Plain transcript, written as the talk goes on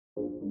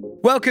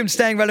Welcome to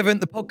Staying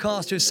Relevant, the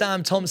podcast with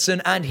Sam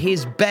Thompson and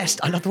his best,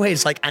 I love the way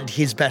it's like, and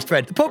his best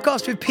friend. The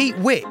podcast with Pete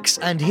Wicks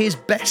and his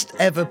best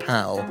ever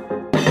pal.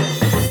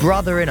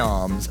 Brother in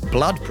arms,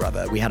 blood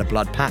brother. We had a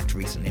blood pact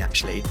recently,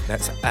 actually.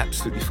 That's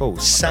absolutely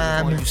false.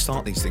 Sam. Why do you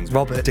start these things?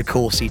 Robert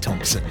DeCourcy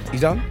Thompson. You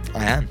done?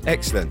 I am.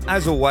 Excellent.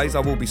 As always, I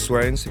will be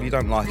swearing, so if you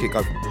don't like it,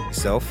 go for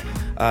yourself.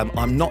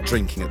 I'm not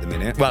drinking at the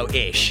minute. Well,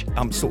 ish.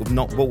 I'm sort of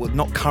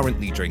not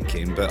currently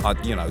drinking, but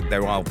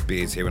there are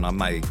beers here and I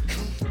may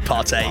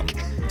Partake.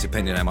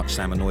 Depending on how much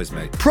Sam annoys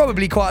me.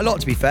 Probably quite a lot,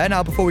 to be fair.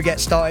 Now, before we get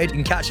started, you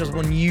can catch us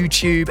on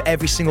YouTube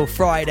every single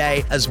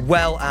Friday, as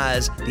well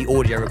as the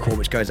audio record,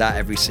 which goes out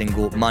every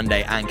single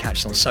Monday, and catch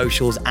us on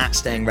socials at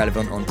Staying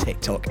Relevant on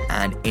TikTok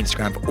and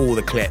Instagram for all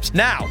the clips.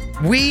 Now,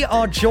 we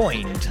are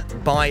joined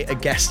by a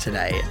guest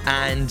today,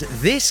 and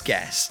this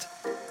guest,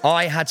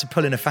 I had to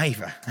pull in a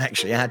favour,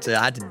 actually. I had to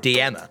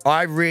DM her.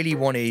 I really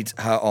wanted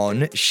her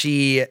on.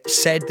 She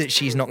said that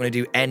she's not going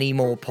to do any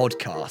more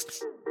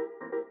podcasts.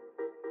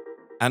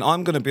 And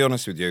I'm going to be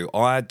honest with you,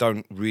 I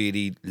don't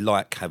really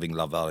like having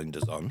Love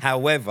Islanders on.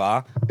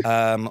 However,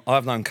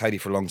 I've known Kady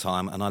for a long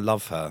time and I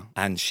love her.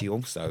 And she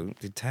also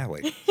did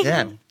Towie.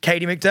 Yeah.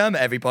 Kady McDermott,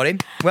 everybody.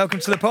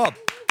 Welcome to the pod.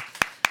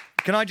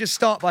 Can I just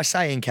start by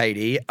saying,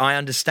 Kady, I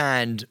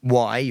understand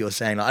why you're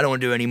saying, I don't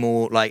want to do any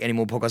more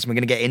podcasts, and we're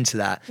going to get into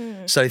that.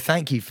 So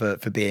thank you for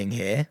being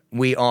here.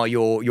 We are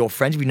your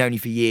friends. We've known you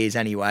for years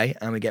anyway,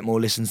 and we get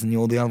more listens than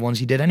all the other ones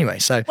you did anyway.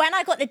 So when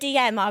I got the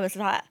DM, I was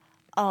like,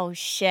 oh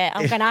shit,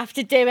 I'm going to have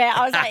to do it.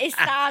 I was like, it's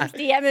Sam's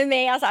DMing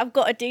me. I was like, I've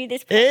got to do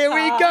this podcast. Here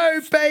we go,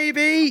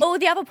 baby. All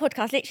the other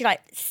podcasts, literally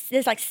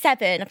there's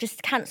 7. I've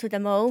just cancelled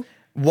them all.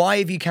 Why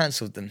have you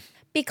cancelled them?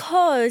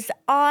 Because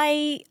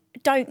I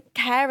don't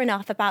care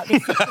enough about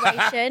this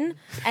situation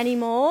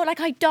anymore.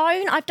 I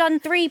don't. I've done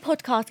 3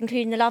 podcasts,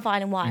 including the Love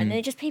Island one,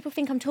 and people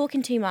think I'm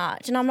talking too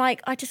much. And I'm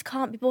like, I just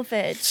can't be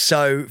bothered.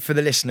 So for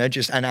the listener,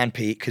 and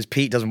Pete, because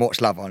Pete doesn't watch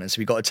Love Island, so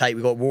we've got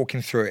to walk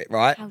him through it,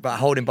 right? But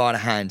hold him by the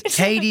hand.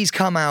 Kady's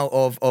come out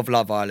of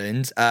Love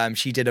Island.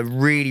 She did a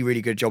really,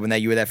 really good job in there.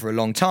 You were there for a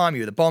long time.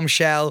 You were the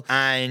bombshell.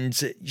 And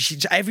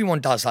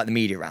everyone does the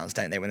media rounds,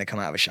 don't they, when they come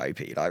out of a show,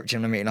 Pete? Do you know what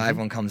I mean?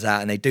 Everyone comes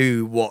out and they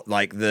do what,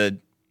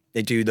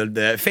 they do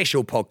the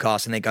official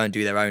podcast and they go and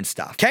do their own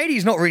stuff.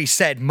 Kady's not really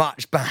said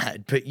much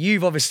bad, but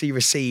you've obviously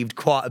received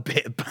quite a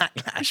bit of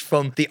backlash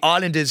from the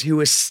Islanders who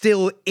are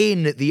still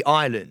in the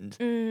island.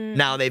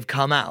 Now they've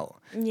come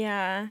out.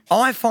 Yeah.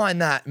 I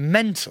find that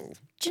mental.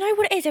 Do you know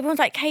what it is? Everyone's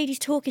like, Kady's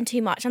talking too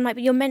much. I'm like,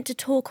 but you're meant to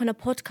talk on a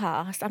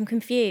podcast. I'm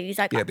confused.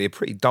 Yeah, it'd be a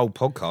pretty dull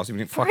podcast if you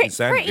didn't fucking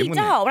sound it, pretty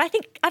dull. And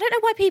I don't know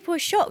why people are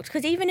shocked,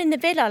 because even in the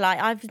villa,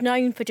 I've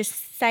known for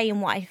just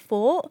saying what I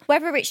thought.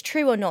 Whether it's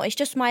true or not, it's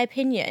just my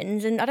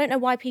opinions. And I don't know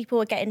why people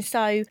are getting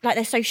so,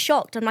 they're so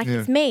shocked. I'm like,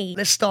 It's me.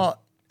 Let's start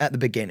at the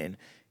beginning.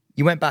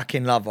 You went back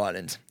in Love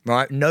Island,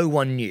 right? No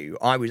one knew.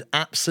 I was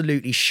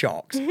absolutely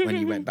shocked when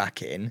you went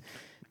back in.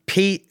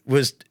 Pete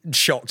was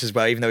shocked as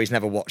well, even though he's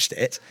never watched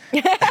it.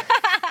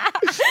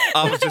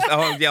 I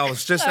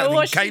was just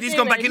Kady's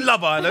gone back in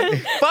Love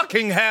Island.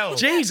 Fucking hell.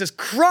 Jesus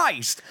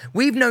Christ.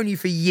 We've known you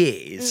for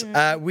years.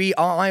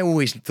 I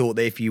always thought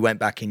that if you went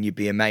back in, you'd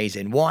be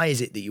amazing. Why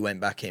is it that you went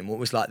back in? What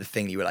was the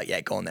thing that you were like,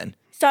 yeah, go on then?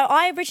 So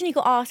I originally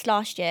got asked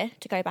last year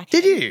to go back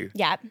in. Did you?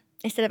 Yeah,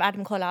 instead of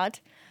Adam Collard.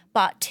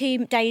 But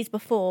 2 days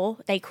before,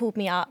 they called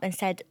me up and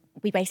said,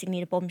 we basically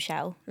need a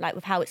bombshell,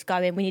 with how it's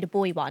going. We need a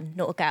boy one,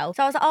 not a girl.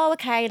 So I was like, oh,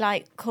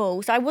 okay,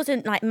 cool. So I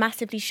wasn't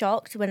massively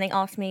shocked when they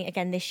asked me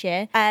again this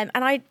year. And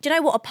do you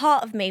know what? A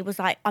part of me was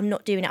like, I'm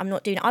not doing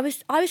it. I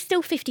was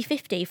still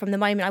 50-50 from the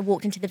moment I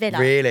walked into the villa.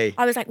 Really?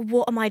 I was like,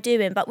 what am I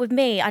doing? But with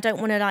me, I don't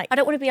want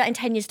to be in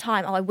 10 years'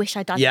 time, oh, I wish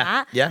I'd done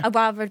that. Yeah. I'd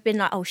rather have been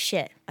like, oh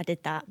shit, I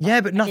did that.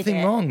 Yeah, but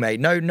nothing wrong, mate.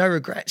 No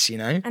regrets, you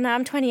know? And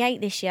I'm 28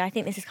 this year. I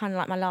think this is kind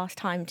of my last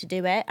time to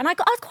do it. And I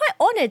was quite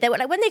honoured. They were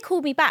when they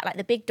called me back,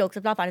 the big dogs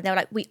of Love Island, they were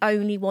like, we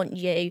only want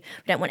you. We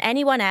don't want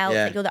anyone else.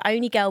 Yeah. You're the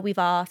only girl we've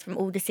asked from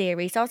all the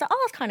series. So I was like, oh,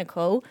 that's kind of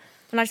cool.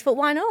 And I just thought,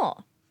 why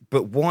not?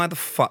 But why the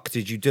fuck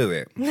did you do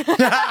it? You know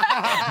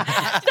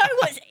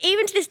what?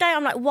 Even to this day,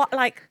 I'm like, what?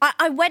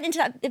 I went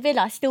into the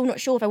villa, still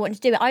not sure if I wanted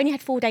to do it. I only had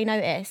 4-day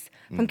notice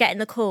from getting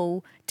the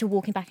call to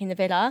walking back in the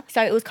villa.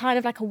 So it was kind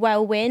of like a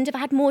whirlwind. If I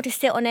had more to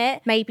sit on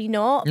it, maybe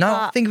not. No,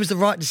 I think it was the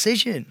right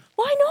decision.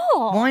 Why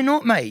not? Why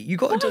not, mate? You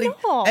got to.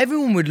 Not?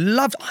 Everyone would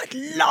love. I'd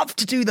love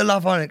to do the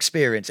Love Island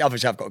experience.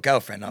 Obviously, I've got a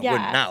girlfriend. I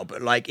wouldn't now,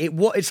 but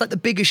it's the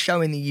biggest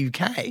show in the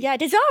UK. Yeah.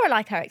 Did Zara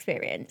like her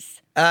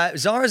experience?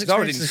 Zara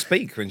didn't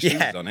speak when she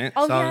was on it.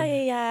 Oh, so.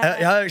 yeah.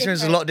 Her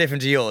experience was a lot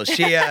different to yours.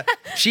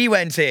 She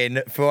went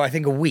in for I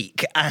think a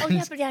week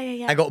and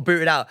and got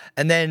booted out.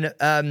 And then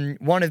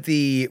one of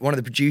the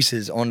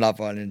producers on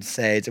Love Island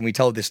said, and we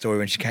told this story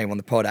when she came on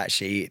the pod.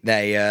 Actually,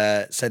 they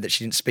said that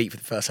she didn't speak for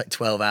the first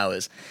 12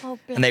 hours,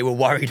 and they were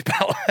worried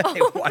about her.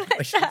 They were worried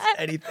about she said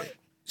anything.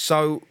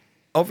 So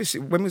obviously,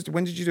 when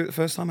did you do it the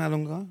first time? How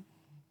long ago?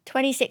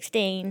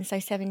 2016, so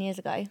 7 years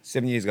ago.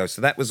 7 years ago.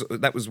 So that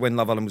was when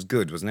Love Island was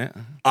good, wasn't it?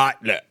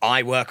 Look,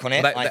 I work on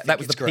it. That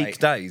was the great. peak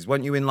days.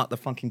 Weren't you in like the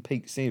fucking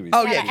peak series?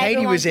 Oh, yeah, like, Kady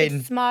everyone was could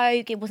in.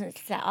 smoke. It wasn't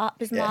set up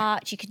as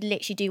much. You could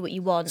literally do what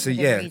you want So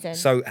within reason.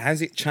 So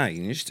has it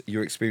changed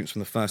your experience from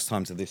the first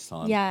time to this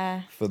time?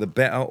 Yeah. For the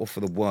better or for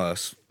the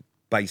worse,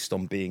 based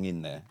on being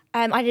in there?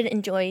 I didn't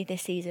enjoy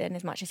this season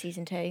as much as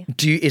season 2.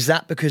 Is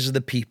that because of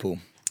the people?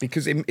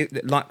 Because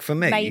like for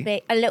me,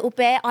 Maybe a little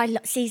bit.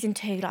 Season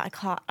 2, like I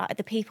can't, like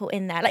the people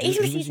in there. Like even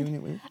who was season. you in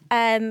it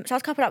with? So I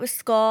was coupled up with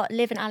Scott,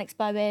 Liv and Alex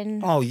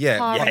Bowen. Oh yeah,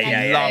 Tara fucking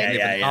Henry. love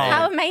Liv and Tara.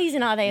 How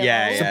amazing are they all?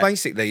 Yeah, So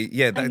basically,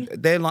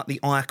 they're like the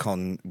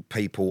icon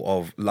people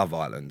of Love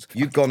Island.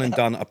 You've gone and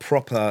done a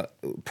proper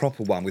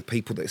one with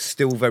people that are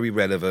still very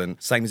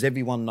relevant, same as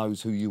everyone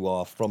knows who you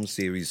are from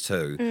series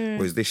 2.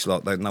 Whereas this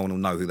lot, no one will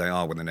know who they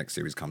are when the next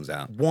series comes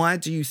out. Why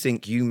do you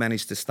think you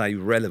managed to stay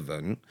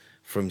relevant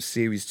from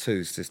series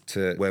 2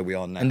 to where we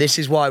are now? And this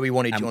is why we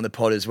wanted you on the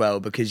pod as well,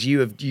 because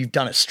you've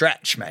done a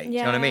stretch, mate. Do you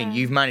know what I mean?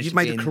 You've made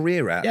a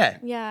career out of it.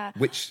 Yeah.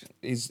 Which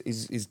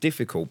is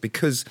difficult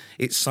because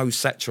it's so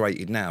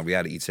saturated now,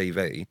 reality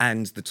TV.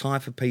 And the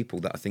type of people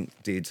that I think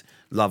did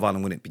Love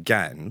Island when it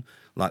began,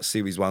 like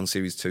series 1,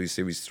 series 2,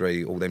 series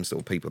 3, all them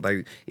sort of people,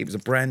 it was a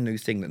brand new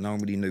thing that no one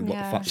really knew what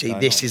the fuck was See, going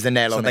this on. is the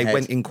nail on the head. So they head.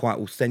 went in quite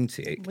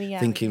authentic,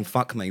 thinking,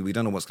 fuck me, we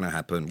don't know what's going to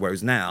happen.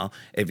 Whereas now,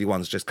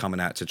 everyone's just coming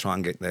out to try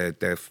and get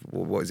their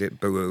what is it,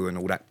 boo and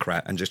all that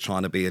crap, and just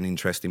trying to be an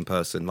interesting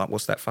person. Like,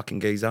 what's that fucking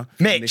geezer?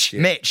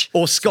 Mitch,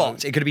 or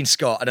Scott. It could have been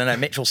Scott. I don't know,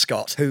 Mitch or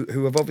Scott.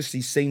 Who have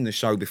obviously seen the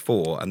show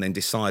before and then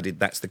decided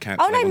that's the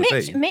character Oh they no,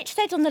 want to be. Mitch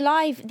said on the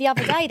live the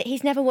other day that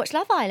he's never watched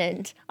Love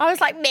Island. I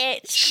was like,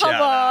 Mitch, Shut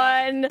come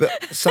on. But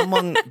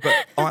someone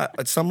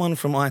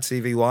from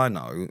ITV I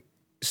know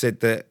said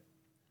that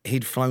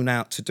he'd flown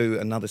out to do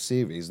another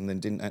series and then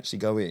didn't actually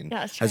go in.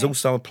 That's Has true.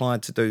 also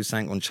applied to do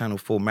something on Channel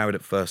 4, Married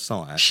at First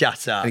Sight.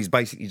 Shut up. And he's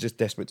basically just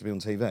desperate to be on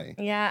TV.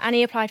 Yeah, and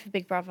he applied for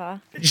Big Brother.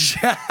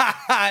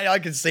 I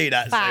can see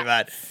that so Facts.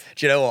 bad.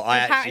 Do you know what?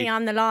 Apparently,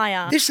 I'm the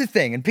liar. This is the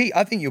thing, and Pete,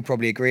 I think you'll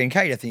probably agree, and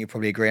Kate, I think you'll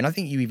probably agree, and I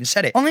think you even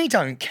said it. I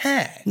don't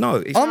care. No,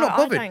 it's I'm No, not I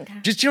bothered. don't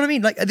care. Just, do you know what I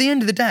mean? Like, at the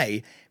end of the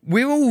day,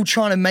 we're all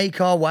trying to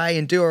make our way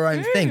and do our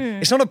own thing.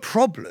 It's not a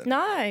problem.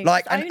 No,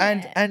 Like, just own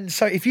it. and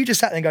so if you just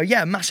sat there and go,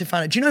 yeah, massive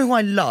fan. Do you know who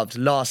I loved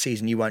last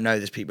season? You won't know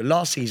this, people.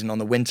 Last season on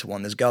the winter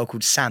one, there's a girl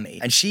called Sammy,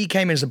 and she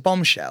came in as a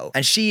bombshell,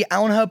 and she,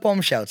 on her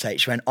bombshell tape,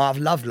 she went, I've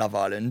loved Love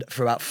Island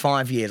for about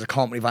 5 years. I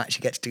can't believe I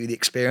actually get to do the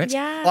experience.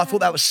 Yeah. I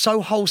thought that was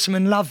so wholesome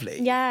and lovely.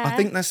 Yeah. I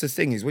think that's the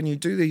thing is when you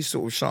do these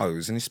sort of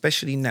shows, and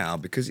especially now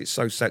because it's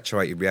so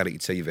saturated reality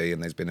TV,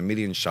 and there's been a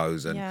million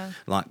shows, and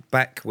like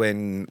back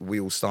when we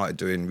all started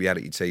doing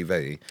reality TV,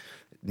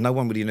 no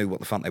one really knew what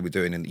the fuck they were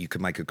doing and that you could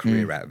make a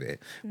career out of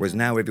it. Whereas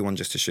now everyone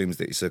just assumes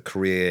that it's a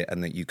career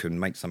and that you can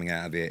make something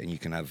out of it and you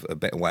can have a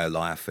better way of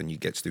life and you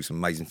get to do some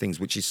amazing things,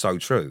 which is so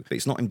true. But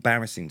it's not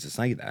embarrassing to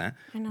say that.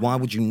 Why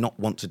would you not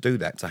want to do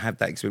that, to have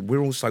that experience?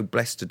 We're all so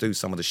blessed to do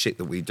some of the shit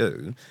that we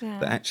do,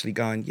 that actually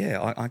going,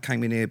 I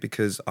came in here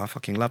because I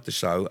fucking love the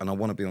show and I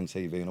want to be on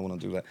TV and I want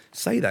to do that.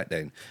 Say that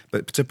then.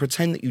 But to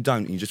pretend that you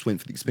don't and you just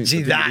went for the experience.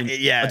 See,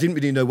 I didn't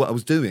really know what I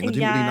was doing. I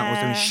didn't really know what I was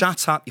doing.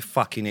 Shut up, you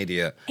fucking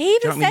idiot. He even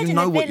Do you know what I mean? said You in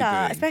know the what you're villa,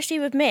 doing. especially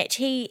with Mitch,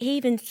 he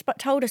even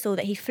told us all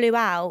that he flew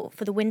out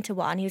for the winter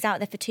one. He was out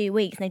there for 2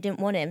 weeks and they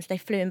didn't want him, so they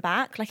flew him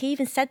back. Like, he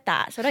even said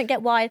that. So I don't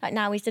get why like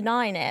now he's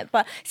denying it.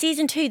 But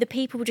season 2, the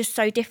people were just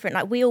so different.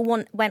 Like, we all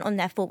went on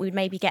there, thought we'd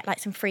maybe get like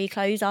some free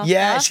clothes after.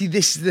 Yeah, see,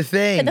 this is the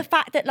thing. But the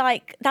fact that,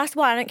 like, that's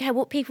why I don't care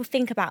what people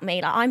think about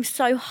me. Like, I'm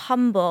so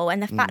humble,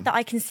 and the fact that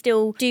I can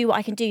still do what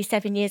I can do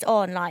 7 years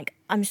on, like,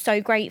 I'm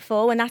so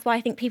grateful. And that's why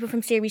I think people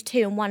from series 2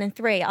 and 1 and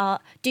 3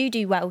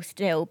 do well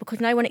still, because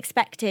no one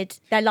expected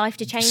their life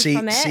to change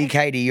from it. See,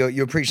 Kady,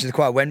 you're preaching to the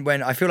choir. When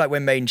I feel like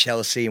when Made in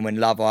Chelsea and when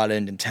Love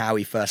Island and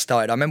Towie first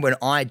started, I remember when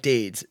I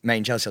did Made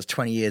in Chelsea, I was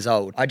 20 years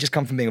old. I'd just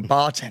come from being a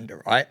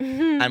bartender, right?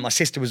 And my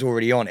sister was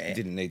already on it.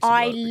 Didn't need to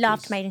I work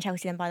loved because- Made in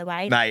Chelsea then, by the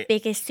way. Mate.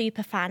 Biggest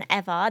super fan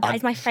ever. That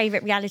is my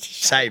favourite reality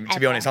show. Same, to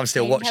be ever. honest, I'm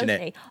still Made in watching it.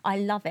 Chelsea. I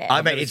love it.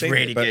 I bet it's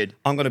really But good.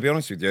 I'm going to be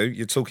honest with you.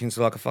 You're talking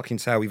to like a fucking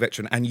Towie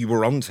veteran, and you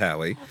were on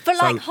Towie For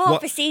like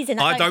half a season,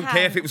 I I don't don't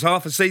care count. if it was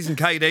half a season,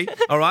 Kady.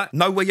 All right,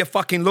 know where your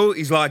fucking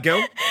loyalties lie,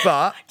 girl.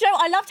 But Do you know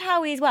what? I loved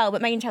Howie as well,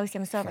 but Made in Chelsea,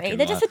 I'm sorry. Fucking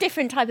They're just a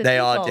different type of they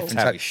people. are different.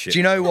 Towie types. shit. Do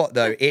you know what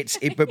though?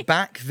 But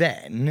back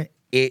then,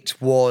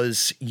 it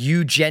was,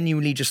 you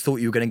genuinely just thought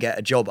you were going to get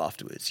a job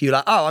afterwards. You're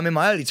like, oh, I'm in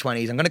my early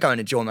 20s. I'm going to go and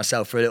enjoy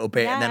myself for a little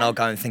bit and then Yeah. I'll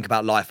go and think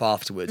about life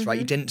afterwards, right?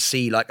 You didn't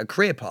see like a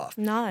career path.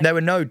 No. There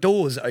were no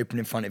doors open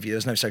in front of you.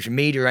 There's no social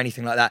media or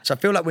anything like that. So I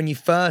feel like when you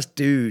first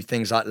do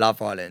things like Love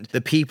Island,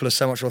 the people are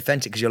so much more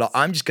authentic because you're like,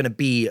 I'm just going to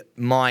be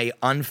my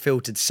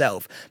unfiltered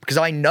self because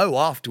I know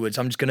afterwards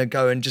I'm just going to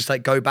go and just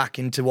like go back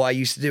into what I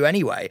used to do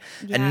anyway.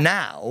 Yeah. And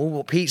now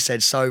what Pete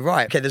said so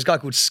right. Okay, there's a guy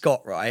called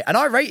Scott, right? And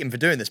I rate him for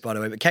doing this, by the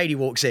way, but Kady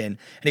walks in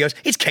And he goes,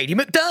 it's Kady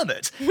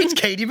McDermott. It's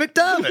Kady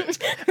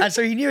McDermott. And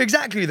so he knew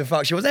exactly who the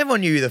fuck she was.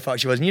 Everyone knew who the fuck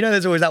she was. And you know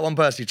there's always that one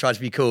person who tries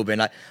to be cool, being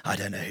like, I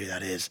don't know who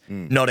that is.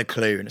 Not a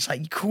clue. And it's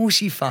like, of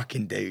course you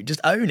fucking do.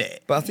 Just own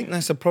it. But I think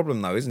that's a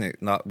problem though, isn't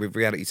it? Like with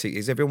reality TV,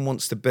 is everyone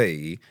wants to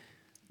be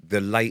the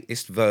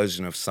latest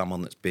version of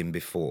someone that's been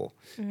before.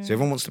 So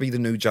everyone wants to be the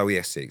new Joey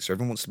Essex, or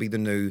everyone wants to be the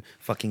new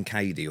fucking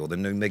Kady, or the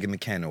new Megan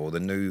McKenna, or the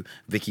new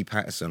Vicky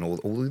Patterson, or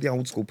all the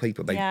old school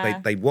people.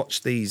 They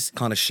watch these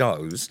kind of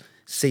shows,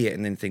 see it,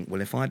 and then think,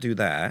 well, if I do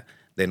that,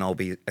 then I'll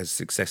be as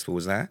successful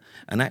as that.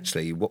 And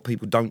actually, what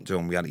people don't do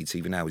on reality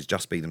TV now is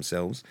just be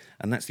themselves.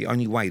 And that's the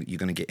only way that you're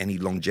going to get any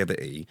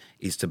longevity,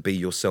 is to be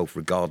yourself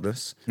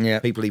regardless. Yeah.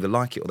 People either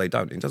like it or they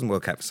don't. It doesn't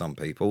work out for some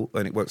people,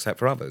 and it works out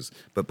for others.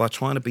 But by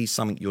trying to be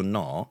something you're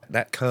not,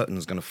 that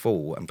curtain's going to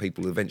fall, and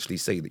people will eventually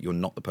see that you're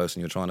not the person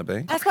you're trying to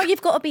be. That's why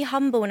you've got to be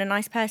humble and a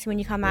nice person when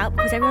you come out,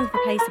 because everyone's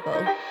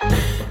replaceable.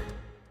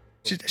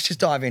 Let's just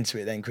dive into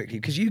it then quickly,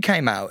 because you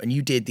came out and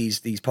you did these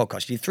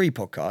podcasts. You did 3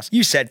 podcasts.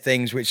 You said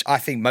things which I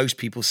think most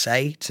people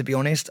say, to be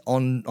honest,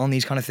 on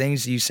these kind of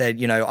things. You said,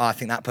 you know, I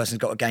think that person's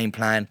got a game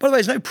plan. By the way,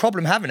 there's no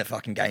problem having a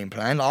fucking game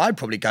plan. Like, I'd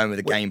probably go in with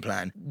a game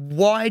plan.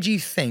 Why do you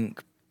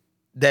think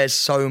there's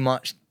so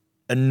much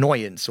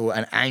annoyance or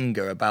an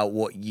anger about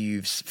what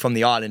from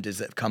the Islanders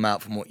that have come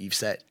out from what you've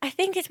said? I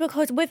think it's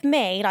because with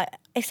me, like,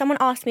 if someone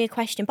asks me a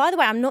question, by the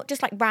way, I'm not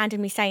just like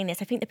randomly saying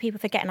this. I think that people are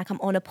forgetting, like,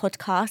 I'm on a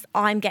podcast.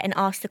 I'm getting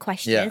asked the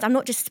questions. Yeah. I'm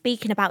not just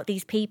speaking about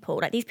these people.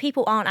 Like, these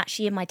people aren't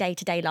actually in my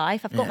day-to-day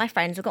life. I've got my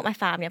friends, I've got my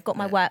family, I've got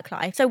my work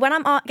life. So when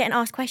I'm getting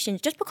asked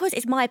questions, just because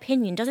it's my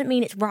opinion doesn't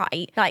mean it's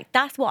right. Like,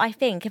 that's what I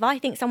think. If I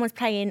think someone's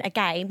playing a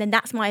game, then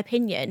that's my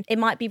opinion. It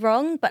might be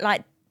wrong, but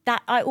like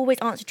that, I always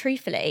answer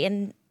truthfully.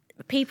 And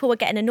people are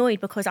getting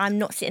annoyed because I'm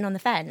not sitting on the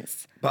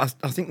fence. But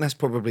I think that's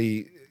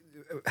probably,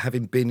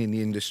 having been in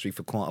the industry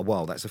for quite a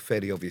while, that's a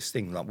fairly obvious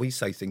thing. Like, we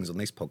say things on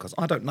this podcast.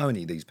 I don't know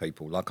any of these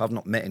people. Like, I've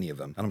not met any of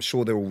them. And I'm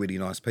sure they're all really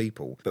nice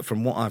people. But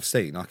from what I've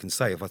seen, I can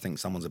say if I think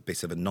someone's a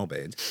bit of a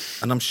knobhead,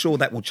 and I'm sure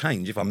that will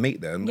change if I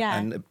meet them.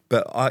 Yeah.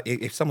 But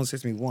if someone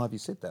says to me, why have you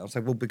said that? I'll say,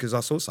 well, because I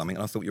saw something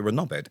and I thought you were a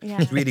knobhead.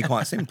 Yeah. It's really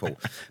quite simple.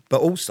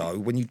 But also,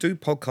 when you do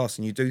podcasts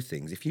and you do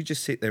things, if you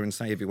just sit there and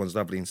say everyone's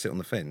lovely and sit on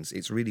the fence,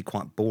 it's really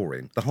quite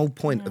boring. The whole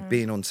point of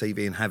being on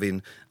TV and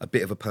having a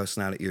bit of a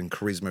personality and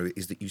charisma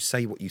is that you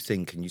say what you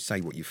think and you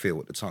say what you feel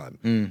at the time.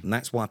 And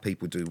that's why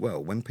people do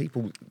well. When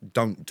people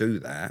don't do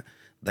that,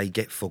 they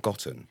get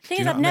forgotten. The thing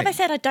is, I've never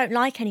said I don't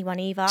like anyone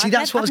either. See,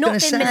 that's what I was going to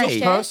say.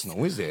 It's not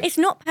personal, is it? It's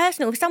not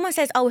personal. If someone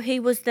says, oh,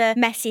 who was the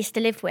messiest to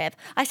live with?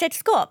 I said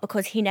Scott,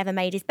 because he never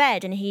made his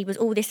bed and he was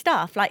all this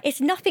stuff. Like, it's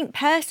nothing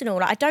personal.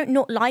 Like, I don't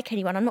not like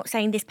anyone. I'm not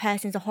saying this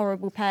person's a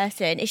horrible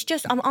person. It's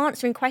just I'm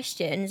answering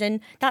questions and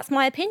that's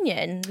my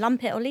opinion.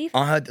 Lump it or leave it.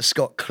 I heard that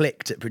Scott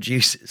clicked at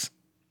producers.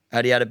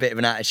 And he had a bit of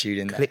an attitude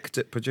in there. Clicked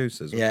at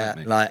producers? What does that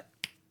mean? Like...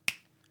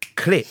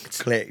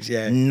 Clicked,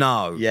 yeah.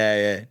 No.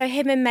 Yeah. So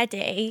him and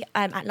Mehdi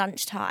at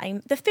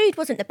lunchtime, the food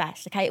wasn't the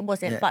best, okay? It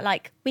wasn't, but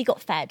like we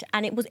got fed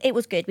and it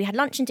was good. We had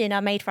lunch and dinner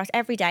made for us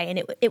every day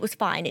and it was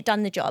fine. It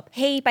done the job.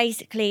 He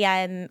basically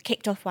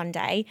kicked off one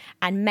day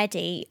and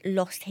Mehdi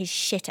lost his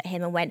shit at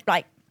him and went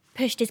like,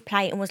 pushed his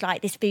plate and was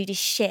like, this food is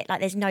shit, like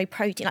there's no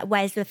protein, like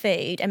where's the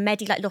food? And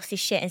Mehdi like lost his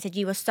shit and said,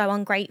 you were so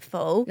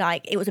ungrateful.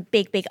 Like, it was a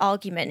big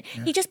argument.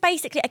 He just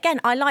basically,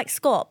 again, I like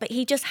Scott, but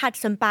he just had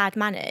some bad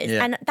manners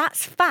and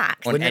that's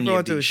fact. Whenever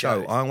I do a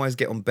show, I always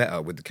get on better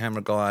with the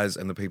camera guys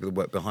and the people that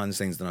work behind the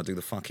scenes than I do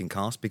the fucking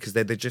cast, because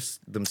they're just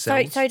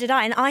themselves. So did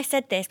I, and I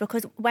said this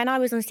because when I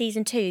was on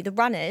season 2, the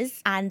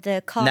runners and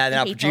the cast Now they're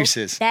now people,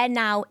 producers. They're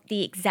now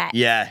the execs.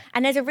 Yeah.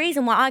 And there's a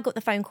reason why I got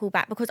the phone call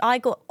back, because I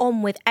got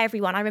on with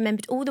everyone. I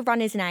remembered all the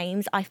runners'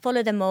 names. I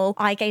follow them all.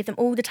 I gave them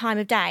all the time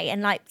of day.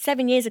 And like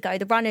 7 years ago,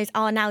 the runners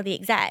are now the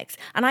execs.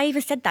 And I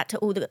even said that to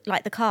all the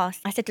cast.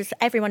 I said to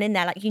everyone in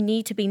there, like, you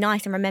need to be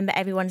nice and remember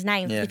everyone's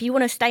name. Yeah. If you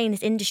want to stay in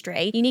this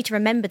industry, you need to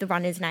remember the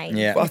runners' names.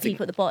 Yeah. The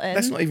people at the bottom.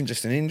 That's not even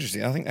just an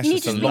industry. I think that's You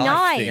just need a to be life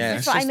nice. thing.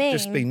 That's what I mean.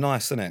 Just be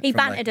nice, isn't it? He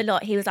bantered a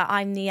lot. He was like,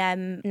 I'm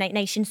the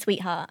nation's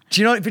sweetheart. Do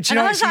you know? But do you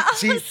And know? I was like, oh,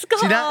 see,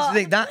 Scott. that's the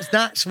thing.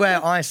 That's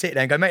where I sit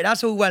there and go, mate.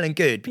 That's all well and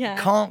good, but Yeah.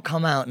 you can't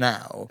come out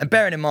now. And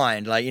bearing in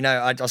mind, like, you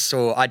know,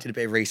 I did a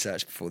bit of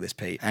research before this,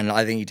 Pete, and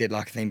I think he did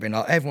like a thing being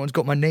like, everyone's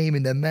got my name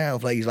in their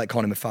mouth. Like, he's like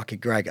Conor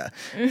McGregor.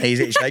 And he's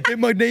literally like, get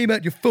my name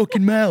out your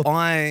fucking mouth.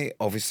 I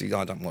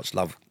don't watch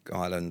Love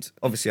Island.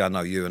 Obviously, I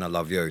know you and I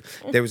love you.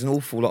 There was an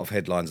awful lot of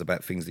headlines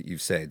about things that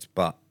you've said,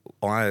 but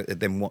I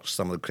then watched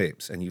some of the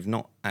clips and you've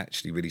not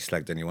actually really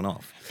slagged anyone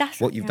off.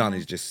 What you've done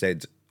is just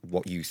said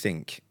what you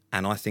think.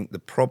 And I think the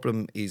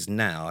problem is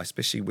now,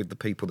 especially with the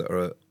people that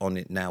are on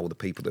it now or the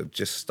people that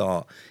just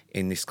start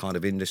in this kind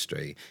of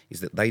industry,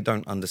 is that they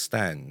don't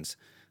understand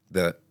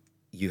that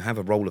you have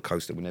a roller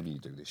coaster whenever you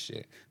do this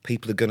shit.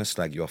 People are going to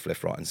slag you off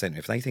left, right and centre.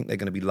 If they think they're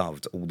going to be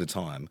loved all the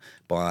time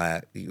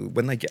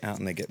when they get out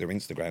and they get their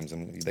Instagrams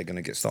and they're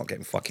going to start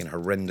getting fucking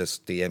horrendous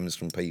DMs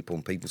from people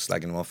and people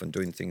slagging them off and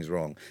doing things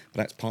wrong.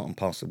 But that's part and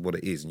parcel of what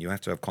it is, and you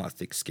have to have quite a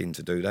thick skin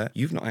to do that.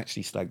 You've not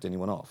actually slagged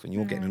anyone off, and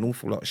you're getting an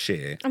awful lot of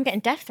shit. I'm getting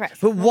death threats.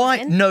 But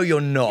why? No,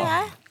 you're not.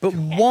 Yeah. But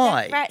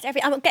why? Death threats,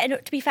 I'm getting,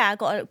 to be fair, I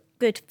got a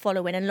good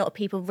following and a lot of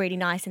people really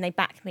nice and they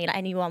back me. Like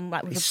anyone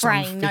like with It's a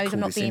brain so knows fickle, I'm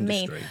not this being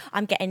industry. mean.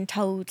 I'm getting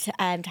told to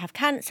have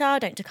cancer,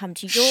 don't to come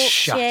to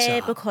Yorkshire Shut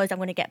up. because I'm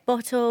going to get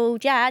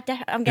bottled. Yeah,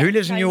 I'm getting Who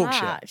lives so in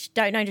Yorkshire? much.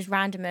 Don't know, just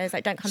randomers.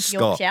 Like, don't come to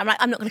Scott. Yorkshire. I'm like,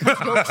 I'm not going to come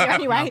to Yorkshire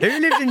anyway. Who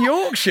lives in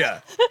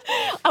Yorkshire?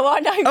 Oh,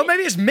 I know. Oh,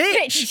 maybe it's Mitch.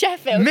 Mitch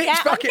Sheffield. Mitch Yeah,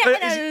 I'm fucking-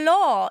 getting is a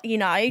lot, you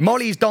know.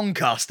 Molly's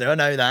Doncaster, I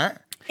know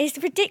that. It's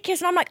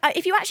ridiculous. And I'm like,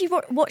 if you actually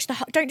watch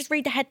don't just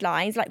read the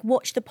headlines, like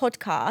watch the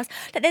podcast.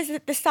 Like there's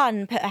the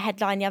Sun put a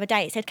headline the other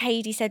day. It said,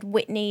 Kady said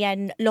Whitney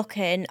and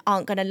Locken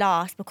aren't going to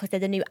last because they're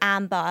the new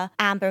Amber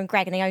and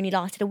Greg, and they only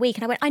lasted a week.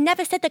 And I went, I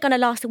never said they're going to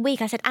last a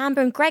week. I said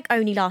Amber and Greg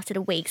only lasted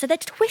a week. So they're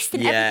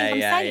twisting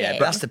everything I'm saying.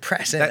 But that's the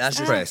press, isn't it? That's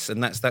the press,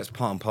 and that's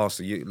part and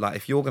parcel. Like,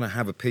 if you're going to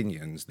have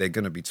opinions, they're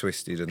going to be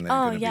twisted, and they're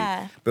going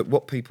to be. But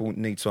what people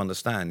need to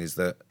understand is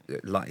that,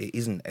 like, it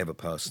isn't ever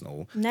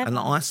personal. Never. And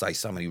I say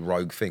so many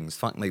rogue things.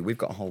 Fuck me, we've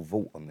got a whole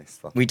vault on this.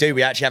 We do.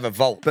 We actually have a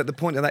vault. But the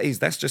point of that is,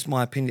 that's just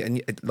my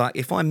opinion. And like,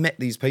 if I met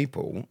these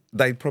people,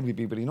 they'd probably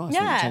be really nice.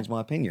 And it would change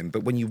my opinion.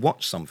 But when you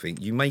watch something,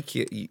 you make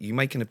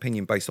an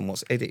opinion based on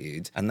what's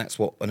edited, and that's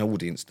what an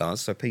audience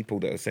does. So people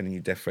that are sending you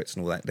death threats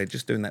and all that, they're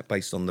just doing that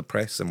based on the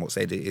press and what's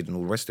edited and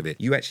all the rest of it.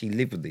 You actually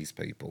live with these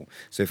people.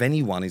 So if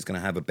anyone is going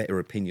to have a better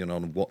opinion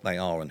on what they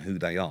are and who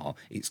they are,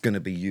 it's going to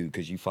be you,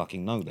 because you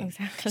fucking know them.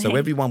 Exactly. So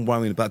everyone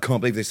worrying about, I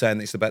can't believe they're saying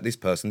this about this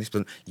person,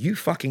 you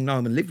fucking know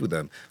them and live with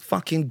them.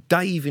 Fucking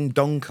Dave in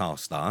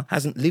Doncaster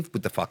hasn't lived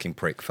with the fucking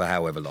prick for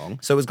however long,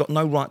 so has got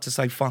no right to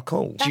say fuck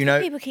all. That's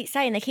what people keep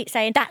saying. They keep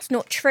saying that's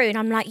not true, and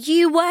I'm like,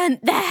 you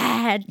weren't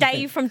there,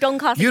 Dave from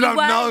Doncaster. You don't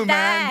know, weren't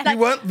man. there. You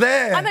weren't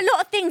there. I'm a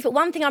lot of things, but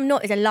one thing I'm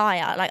not is a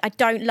liar. Like, I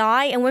don't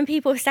lie, and when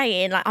people are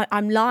saying like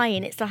I'm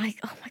lying, it's like,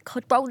 oh my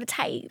god, roll the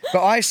tape.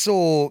 But I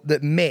saw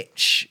that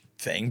Mitch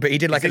thing, but he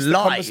did like a this the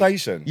live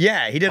conversation?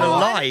 Yeah, he did a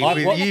live I've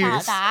with watched you.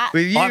 about that.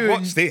 With you I and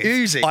watched this.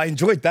 Uzi. I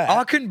enjoyed that.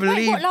 I couldn't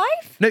believe. what,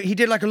 live? No, he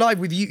did like a live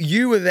with you.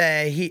 You were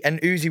there.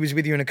 And Uzi was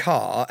with you in a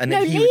car. And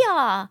No, then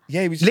Leah.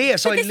 Yeah, he was. Leah,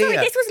 sorry, This Leah.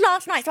 was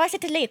last night, so I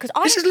said to Leah, because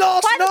This is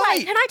last By the way,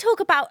 night. can I talk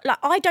about, like,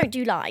 I don't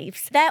do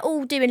lives. They're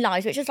all doing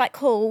lives, which is like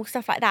cool,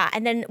 stuff like that.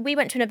 And then we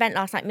went to an event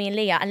last night, me and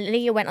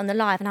Leah went on the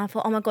live, and I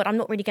thought, oh my god, I'm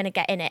not really going to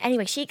get in it.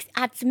 Anyway, she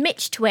adds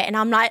Mitch to it, and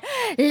I'm like,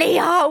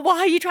 Leah, why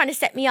are you trying to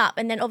set me up?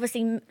 And then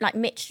obviously, like,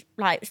 Mitch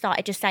like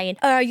started just saying,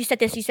 oh, you said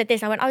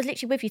this. I went, I was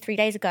literally with you 3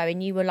 days ago,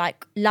 and you were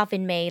like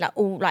loving me, like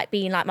all like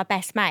being like my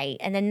best mate.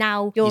 And then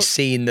now He's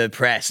seen the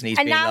press and he's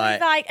been now like,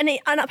 he's like,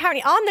 and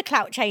apparently I'm the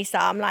clout chaser.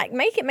 I'm like,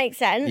 make it make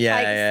sense. Yeah,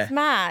 like, yeah. It's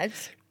mad.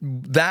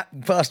 that,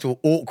 first of all,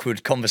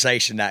 awkward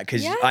conversation, that,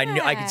 because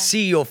I could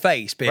see your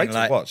face being Great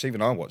like, to watch.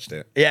 Even I watched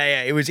it.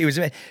 yeah, it was.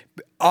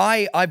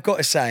 I've got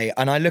to say,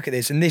 and I look at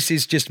this, and this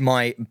is just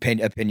my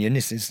opinion.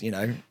 This is,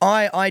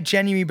 I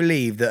genuinely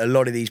believe that a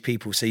lot of these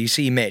people. So you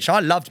see Mitch. I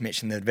loved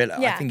Mitch in the Villa.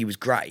 I think he was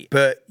great.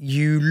 But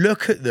you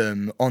look at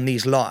them on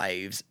these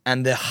lives,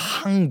 and the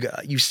hunger.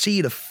 You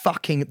see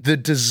the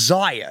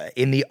desire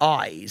in the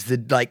eyes.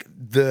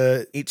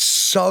 It's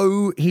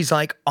so. He's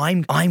like,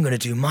 I'm going to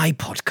do my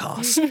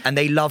podcast, and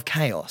they love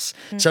chaos.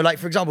 So, like,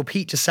 for example,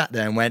 Pete just sat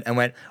there and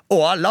went,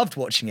 oh, I loved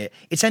watching it.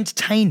 It's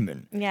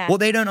entertainment. Yeah.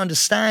 What they don't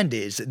understand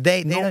is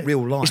Not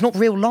real life. It's not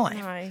real life.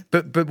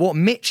 No. But what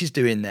Mitch is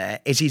doing there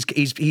is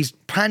he's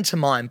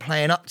pantomime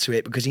playing up to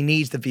it, because he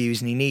needs the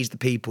views and he needs the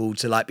people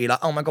to like be like,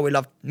 oh my god, we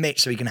love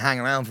Mitch, so he can hang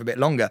around for a bit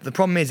longer. The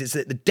problem is it's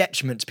at the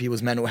detriment to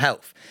people's mental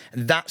health,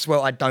 and that's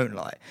what I don't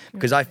like,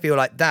 because I feel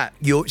like that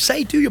do your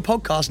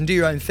podcast and do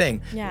your own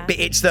thing, but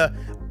it's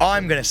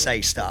I'm gonna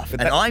say stuff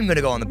and I'm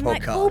gonna go on the podcast.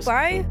 Like, cool,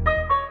 bro.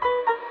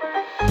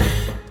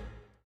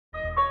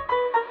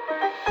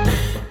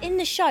 In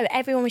the show,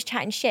 everyone was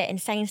chatting shit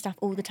and saying stuff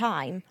all the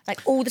time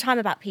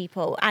about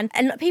people, and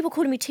people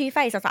calling me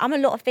two-faced. I was like, I'm a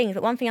lot of things,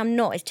 but one thing I'm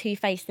not is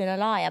two-faced and a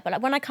liar. But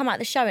like when I come out of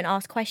the show and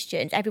ask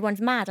questions, everyone's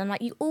mad. I'm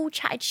like, you all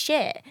chatted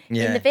shit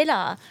in the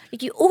Villa.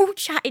 Like, you all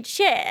chatted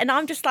shit, and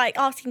I'm just like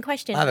asking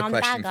questions. I have and a I'm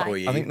the question bad guy. for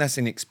you. I think that's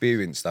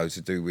inexperience, though,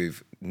 to do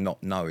with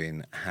not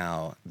knowing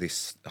how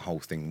this whole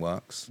thing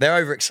works. They're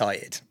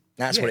overexcited.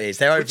 That's what it is.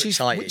 They're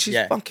overexcited. Which is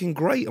fucking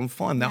great and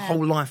fine. Their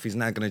whole life is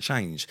now going to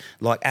change,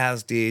 like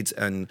ours did,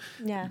 and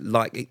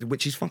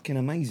which is fucking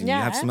amazing. You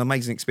have some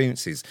amazing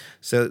experiences.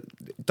 So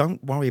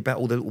don't worry about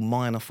all the little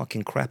minor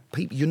fucking crap.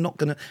 People,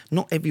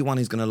 not everyone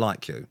is gonna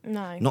like you.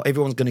 No. Not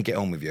everyone's gonna get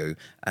on with you,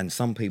 and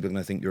some people are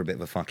gonna think you're a bit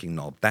of a fucking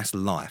knob. That's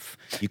life.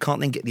 You can't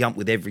then get the ump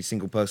with every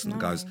single person that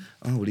goes,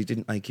 oh well, he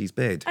didn't make his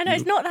bed. I know,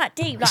 it's not that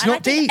deep. Like, It's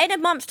not deep. In a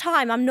month's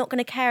time, I'm not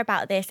going to care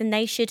about this, and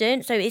they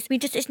shouldn't. So it's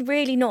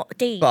really not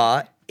deep.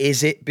 But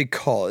is it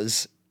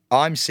because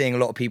I'm seeing a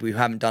lot of people who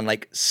haven't done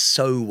like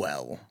so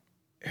well,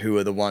 who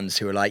are the ones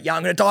who are like, yeah,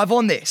 I'm going to dive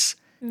on this.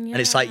 And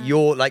it's like,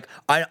 you're like,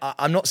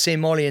 I'm not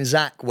seeing Molly and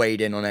Zach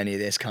weighed in on any of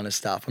this kind of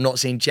stuff. I'm not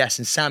seeing Jess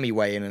and Sammy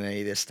weigh in on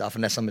any of this stuff,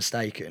 unless I'm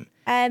mistaken.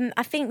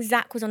 I think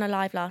Zach was on a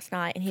live last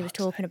night and he was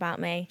talking about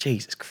me.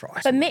 Jesus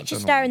Christ. But Mitch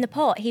is stirring the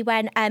pot. He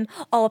went,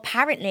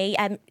 apparently,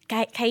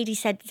 Kady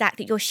said, Zach,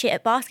 that you're shit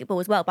at basketball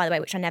as well, by the way,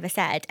 which I never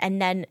said.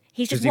 And then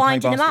he's just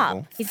winding him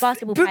up. He's a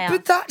basketball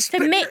player. So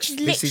Mitch is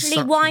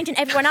literally winding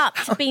everyone up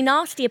to be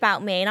nasty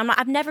about me. And I'm like,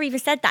 I've never even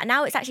said that.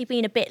 Now it's actually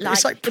being a bit like...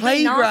 It's like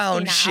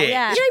playground shit.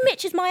 Yeah. You know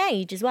Mitch is my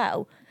age as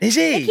well. Is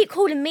he? They keep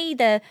calling me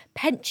the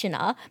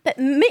pensioner, but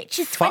Mitch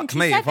is 27. Fuck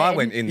me if I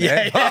went in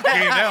there. Fucking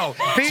hell.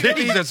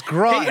 Jesus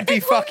Christ. He'd be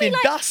fucking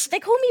dust. They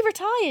call me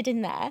retired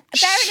in there.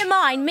 Bearing in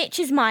mind, Mitch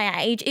is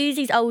my age,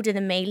 Uzi's older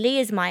than me,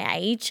 Leah's my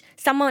age,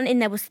 someone in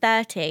there was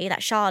 30,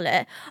 that's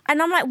Charlotte. And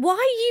I'm like, why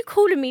are you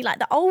calling me like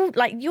the old,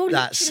 like you're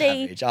that's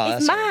literally, savage. Oh,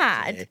 it's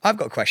mad. I've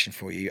got a question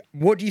for you.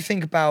 What do you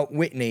think about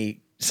Whitney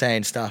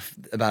saying stuff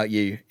about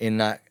you in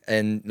like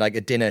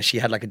a dinner? She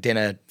had like a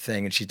dinner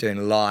thing and she's doing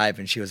a live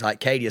and she was like,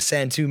 Kady, you're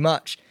saying too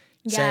much.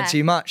 Saying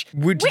too much.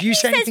 Did you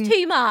say anything? Says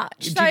too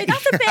much, so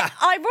that's a bit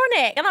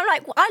ironic. And I'm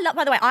like,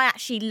 by the way, I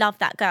actually love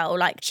that girl.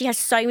 Like, she has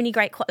so many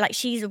great, like,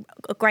 she's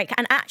a great,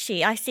 and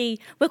actually, I see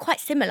we're quite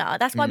similar.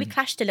 That's why we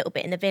clashed a little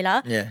bit in the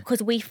villa,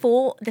 because we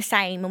thought the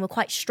same and we're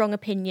quite strong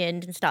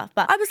opinioned and stuff.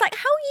 But I was like,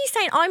 how are you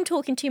saying I'm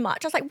talking too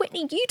much? I was like,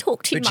 Whitney, you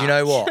talk too much. But do you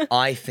know what?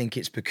 I think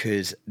it's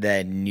because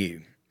they're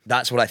new.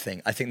 That's what I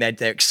think. I think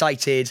they're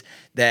excited.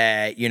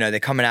 They're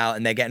coming out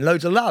and they're getting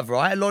loads of love,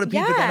 right? A lot of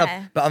people are getting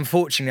love. But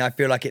unfortunately, I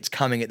feel like it's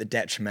coming at the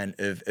detriment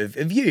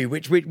of you,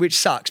 which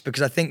sucks,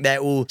 because I think they're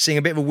all seeing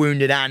a bit of a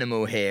wounded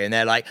animal here. And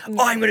they're like,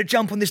 I'm going to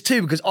jump on this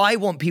too because I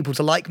want people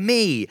to like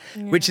me,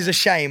 which is a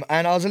shame.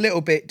 And I was a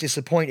little bit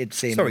disappointed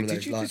seeing all of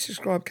those. Did you just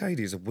describe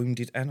Kady as a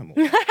wounded animal?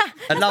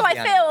 That's how I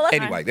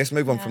feel. Anyway, let's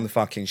move on from the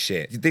fucking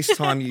shit. This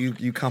time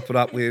you coupled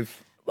up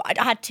with...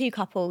 I had two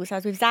couples. I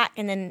was with Zach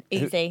and then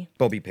Uzi.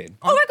 Bobby pin.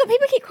 Oh my God,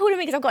 people keep calling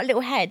me because I've got a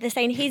little head. They're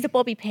saying he's a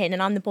bobby pin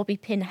and I'm the bobby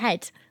pin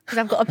head because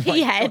I've got a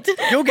pea head.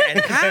 You're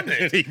getting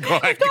hammered.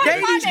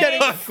 Kady's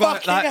getting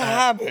fucking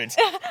hammered.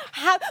 But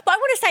I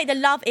want to say the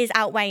love is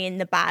outweighing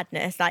the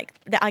badness. Like,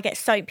 that I get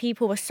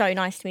people were so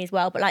nice to me as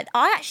well. But like,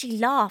 I actually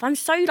laugh. I'm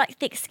so like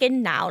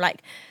thick-skinned now.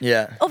 Like,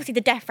 obviously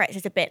the death threats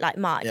is a bit like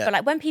much. But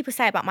like when people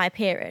say about my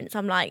appearance,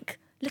 I'm like,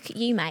 look at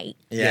you, mate.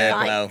 Yeah,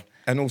 like, well.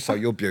 And also,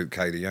 you're beaut,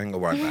 Kady. You ain't got to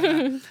worry about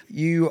that.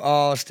 You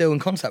are still in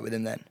contact with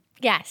him then?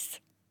 Yes.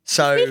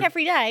 So we speak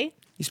every day.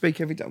 You speak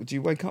every day? Do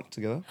you wake up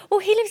together? Well,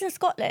 he lives in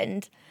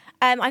Scotland.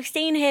 I've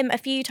seen him a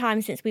few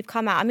times since we've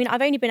come out. I mean,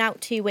 I've only been out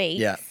 2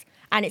 weeks. Yeah.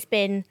 And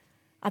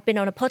I've been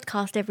on a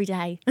podcast every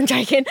day. I'm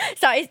joking.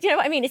 So, you know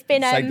what I mean? It's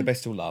been... Save the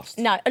best till last.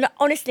 No,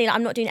 honestly,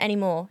 I'm not doing it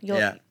anymore.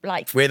 You're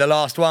like... We're the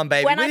last one,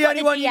 baby. When We're the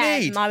only one you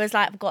need. I was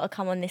like, I've got to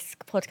come on this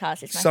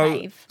podcast. It's my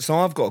fave. So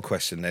I've got a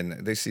question then.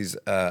 This is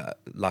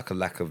like a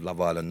lack of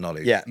Love Island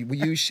knowledge. Yeah. Were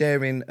you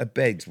sharing a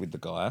bed with the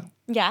guy?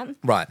 Yeah.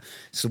 Right.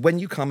 So when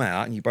you come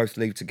out and you both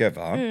leave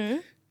together...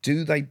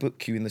 Do they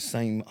book you in the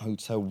same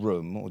hotel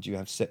room or do you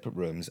have separate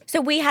rooms? So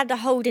we had the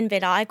holding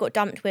villa. I got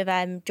dumped with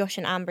Josh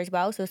and Amber as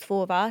well. So there was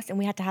 4 of us and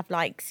we had to have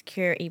like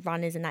security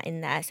runners and that in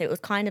there. So it was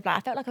kind of like, I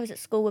felt like I was at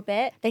school a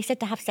bit. They said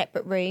to have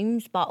separate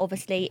rooms, but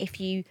obviously if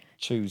you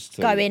choose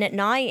to go in at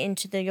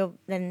night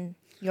then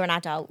you're an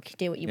adult. You can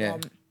do what you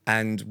want.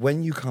 And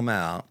when you come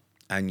out,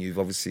 and you've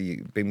obviously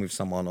been with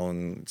someone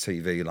on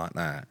TV like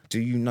that, do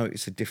you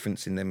notice a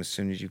difference in them as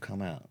soon as you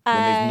come out? When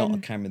there's not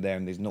a camera there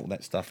and there's not all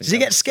that stuff. Does it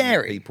get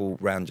scary? People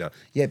around you.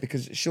 Yeah,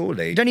 because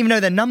surely... You don't even know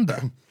their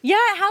number. Yeah,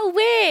 how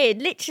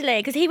weird, literally.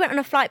 Because he went on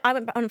a flight, I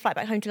went on a flight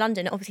back home to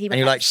London. Obviously, he went and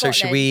you're back like, to so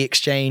should we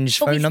exchange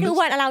phone numbers? But we still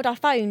weren't allowed our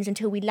phones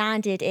until we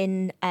landed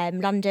in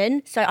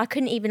London. So I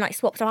couldn't even like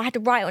swap. So I had to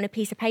write it on a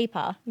piece of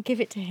paper and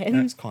give it to him.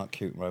 That's quite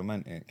cute and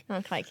romantic.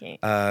 Oh, quite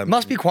cute.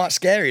 Must be quite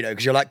scary though,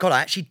 because you're like, God,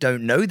 I actually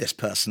don't know this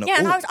person at all.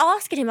 Yeah, and I was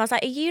asking him, I was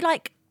like, are you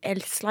like a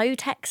slow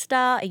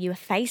texter? Are you a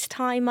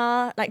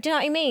FaceTimer? Like, do you know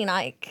what I mean?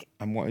 Like,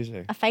 and what is he?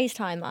 A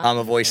FaceTimer. I'm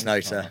a voice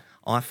noter.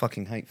 I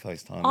fucking hate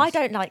FaceTime. I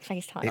don't like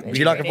FaceTime. Do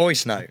you like a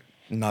voice note?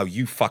 No,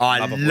 you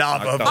fucking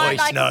love a voice note. I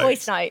like a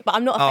voice note, but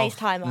I'm not a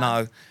FaceTimer.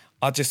 No.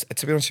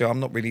 To be honest with you, I'm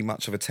not really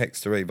much of a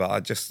texter either. I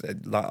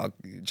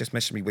just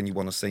message me when you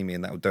want to see me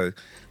and that'll do.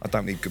 I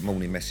don't need good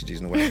morning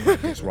messages and all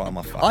that. It's right on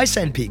my phone. I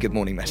send Pete good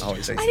morning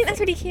messages. I think that's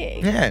really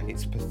cute. Yeah.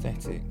 It's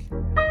pathetic.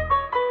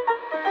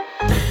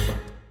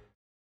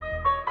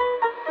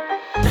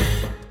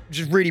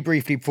 Just really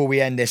briefly before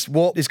we end this,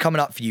 what is coming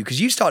up for you? Because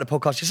you started a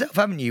podcast yourself,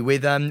 haven't you,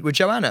 with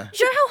Joanna?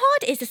 Do you know how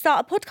hard it is to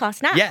start a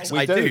podcast now? Yes,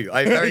 I do.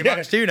 I very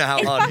much do know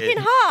how hard it is.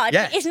 It's fucking hard.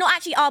 Yes. It's not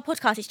actually our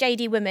podcast, it's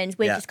JD Women's.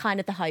 We're just kind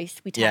of the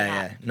host. We turn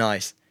up.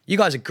 Nice. You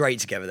guys are great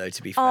together, though,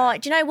 to be fair. Oh,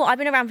 do you know what? I've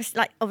been around for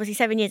like obviously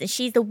 7 years, and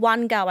she's the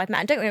one girl I've met.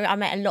 And don't get me wrong, I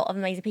met a lot of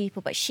amazing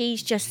people, but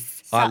she's just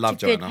I such love a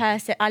good Joanna.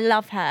 person. I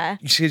love her.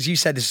 Because you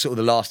said this is sort of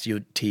the last of your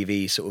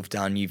TV sort of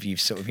done. You've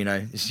sort of,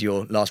 this is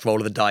your last roll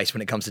of the dice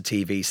when it comes to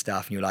TV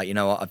stuff. And you're like, you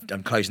know what,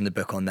 I'm closing the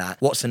book on that.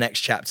 What's the next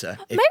chapter?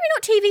 Maybe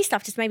not TV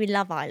stuff, just maybe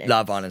Love Island.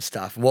 Love Island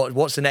stuff.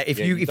 What's the next? If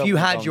you don't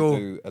had want your...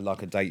 to do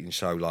like a dating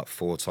show like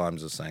 4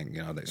 times or something,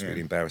 that's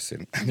really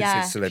embarrassing.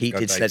 Yeah. Pete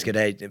did Let's Go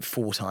Dating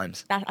 4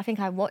 times. I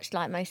think I watched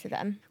like most of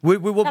them.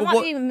 What, That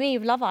might be me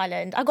with Love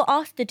Island. I got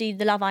asked to do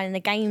the Love Island the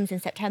games in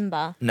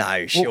September.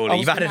 No, surely.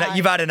 You've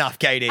had enough,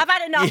 Katie. I've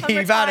had enough. I'm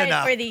You've had retired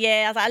enough. for the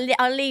year. I was like,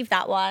 I'll leave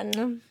that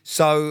one.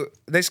 So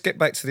let's get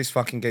back to this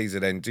fucking geezer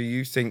then. Do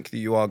you think that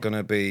you are going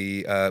to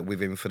be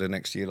with him for the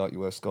next year like you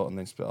were Scott and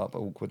then split up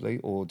awkwardly?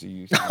 Or do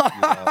you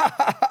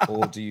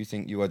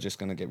think you are just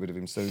going to get rid of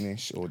him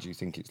soonish? Or do you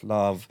think it's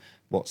love?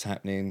 What's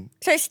happening?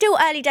 So it's still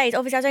early days.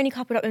 Obviously, I was only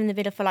coupled up in the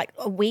villa for like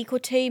a week or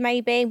 2,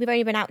 maybe. We've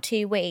only been out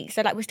 2 weeks.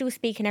 So like we're still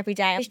speaking every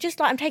day. It's just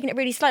like I'm taking it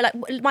really slow. Like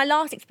my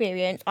last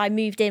experience, I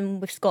moved in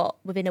with Scott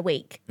within a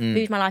week.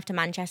 Moved my life to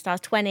Manchester. I was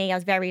 20. I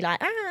was very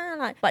like,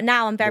 but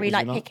now I'm very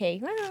like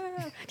picky.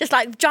 Just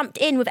like jumped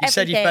in with everything. You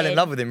said you fell in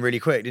love with him really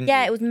quick, didn't you?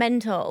 Yeah, it was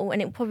mental.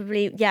 And it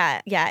probably,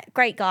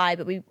 great guy,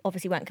 but we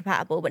obviously weren't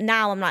compatible. But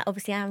now I'm like,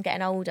 obviously I'm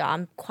getting older.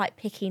 I'm quite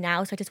picky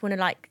now. So I just want to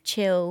like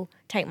chill,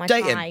 take my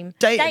time. I'm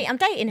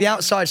dating him. The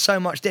outside's so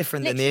much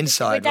different than the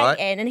inside, we're right?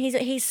 dating, and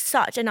he's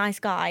such a nice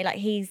guy. Like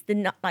he was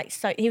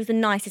the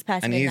nicest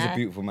person. And he is there. a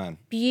beautiful man.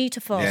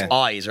 Beautiful. Yeah.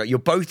 Eyes,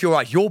 right? Both your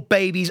eyes. Your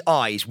baby's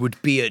eyes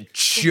would be a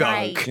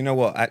joke. Great. You know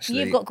what? Actually,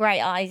 You've got great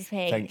eyes,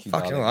 Pete. Thank you.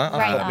 Fucking darling. all right.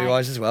 I've got Great blue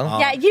eyes as well.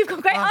 Yeah, you've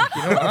got great eyes.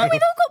 you know what?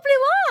 We've all got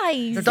blue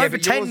eyes. Don't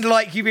pretend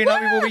like you've been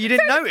like before, but you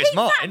didn't notice He's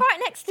mine. sat right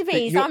next to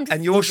me. So I'm just,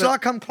 And Or yours shall are, I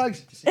come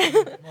closer to see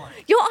mine?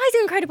 your eyes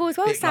are incredible as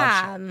well, Bit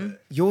Sam.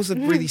 yours are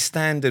really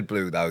standard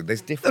blue though.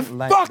 There's different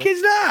layers. Fuck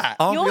is that?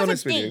 I'll Yours be are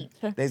honest with you.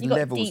 deep. There's You got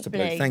levels deep to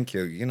blue. blue. Thank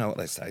you. You know what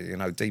they say.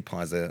 Deep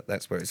eyes are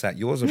that's where it's at.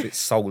 Yours are a bit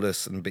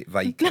soulless and a bit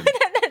vacant. Do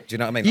you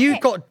know what I mean?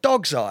 You've got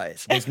dog's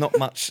eyes. There's not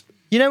much.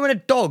 You know when a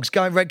dog's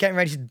getting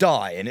ready to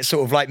die and it's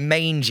sort of like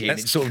mangy and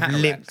That's it's sort of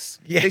cataracts.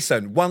 limp. Yeah.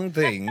 Listen, one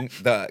thing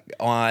that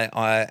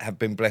I have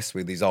been blessed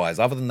with is eyes.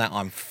 Other than that,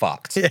 I'm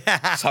fucked.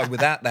 Yeah. So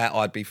without that,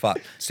 I'd be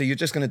fucked. So you're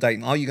just going to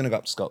date. Are you going to go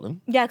up to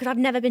Scotland? Yeah, because I've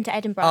never been to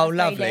Edinburgh. Oh, I've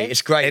lovely. really-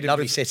 It's great. Edinburgh-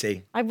 Lovely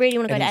city. I really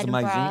want to go to It's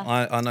Edinburgh.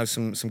 amazing. I know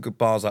some good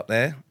bars up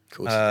there. Of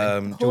course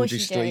you do. George's you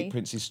Street, do.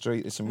 Prince's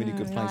Street. There's some really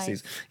good nice.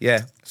 places.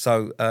 Yeah.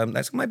 So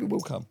that's maybe we'll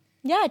come.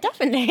 Yeah,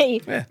 definitely.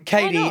 Yeah.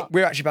 Katie, not?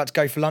 we're actually about to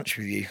go for lunch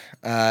with you.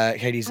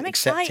 Katie's I'm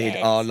accepted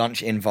excited. our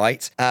lunch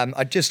invite.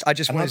 I just And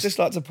want I'd just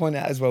like to point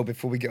out as well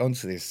before we get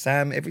onto this,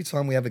 Sam, every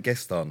time we have a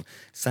guest on,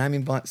 Sam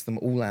invites them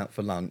all out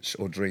for lunch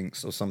or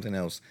drinks or something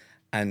else.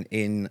 And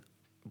in,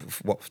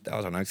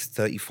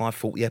 35,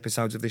 40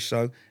 episodes of this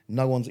show,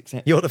 no one's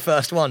accepted. You're the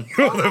first one.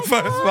 You're the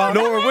first one.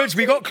 Laura Woods.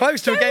 We got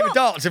close to a game of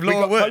darts with We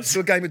Laura got close Woods. to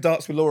a game of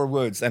darts with Laura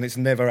Woods, and it's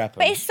never happened.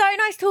 But it's so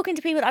nice talking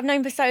to people that I've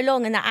known for so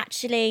long and that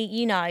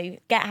actually,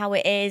 get how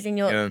it is and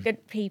you're Yeah.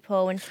 good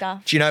people and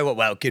stuff. Do you know what?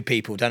 Well, good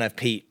people. Don't know if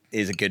Pete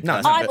is a good No,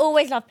 person. I've but-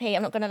 always loved Pete,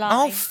 I'm not going to lie.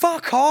 Oh,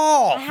 fuck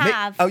off. I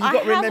have. Oh, you got to I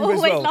have remember as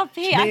always well. loved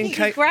Pete. I think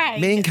he's great.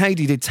 Me and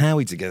Kady did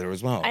Towie together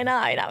as well. I know,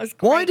 that was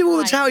great. Why do all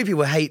the time. Towie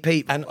people hate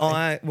Pete? And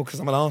because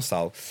I'm an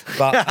arsehole.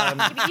 But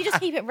But you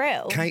just keep it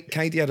real.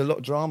 Kady had a lot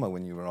of drama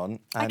when you were on.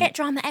 I get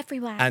drama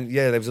everywhere. And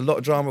yeah, there was a lot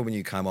of drama when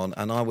you came on,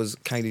 and I was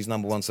Kady's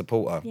 #1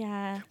 supporter.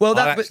 yeah. Well,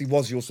 I that actually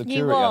was your security,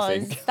 You I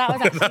was. think. That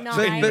was actually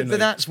nice. but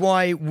that's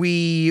why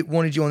we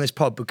wanted you on this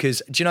pod,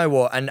 because do you know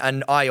what?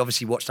 And I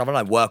obviously watch Love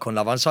Island, I work on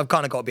Love Island, so I've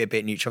kind of got to be a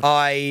bit neutral.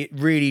 I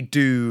really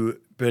do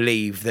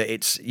believe that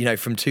it's,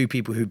 from 2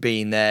 people who've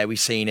been there, we've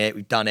seen it,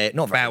 we've done it,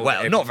 not very Failed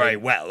well, at not very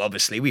everything. well,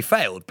 obviously, we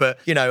failed, but,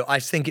 I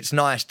think it's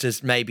nice to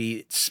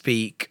maybe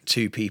speak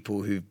to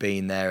people who've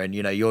been there, and,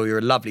 you're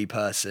a lovely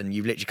person,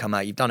 you've literally come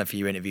out, you've done a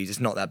few interviews, it's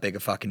not that big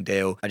a fucking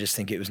deal. I just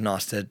think it was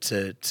nice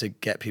to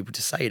get people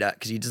to say that,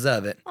 because you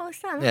deserve it. Oh,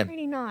 Sam, Yeah. that's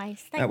really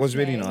nice. Thank That was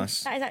really you.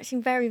 nice. That is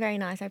actually very, very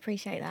nice. I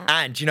appreciate that.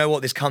 And do you know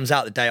what? This comes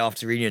out the day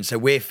after reunion. So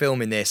we're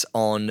filming this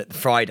on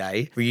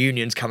Friday.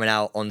 Reunion's coming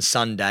out on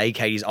Sunday.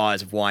 Katie's eyes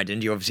have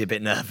widened. You're obviously a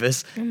bit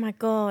nervous. Oh my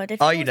God.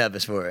 If Are it you was-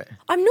 nervous for it?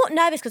 I'm not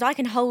nervous because I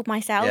can hold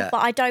myself, Yeah. but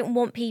I don't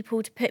want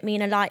people to put me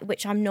in a light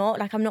which I'm not.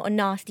 Like, I'm not a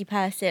nasty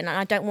person, and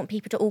I don't want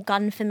people to all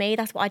gun for me.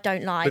 That's what I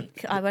don't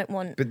like. I won't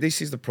want. But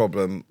this is the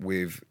problem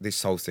with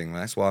this whole thing.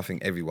 That's why I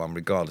think everyone,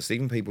 regardless,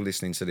 even people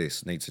listening to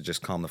this, need to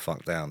just calm the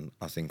fuck down,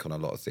 I think, on a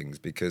lot of things,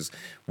 because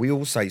we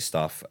all say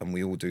stuff and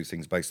we all do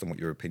things based on what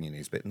your opinion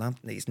is, but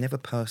it's never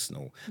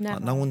personal. Never.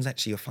 Like, no one's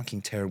actually a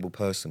fucking terrible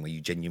person where you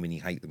genuinely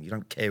hate them. You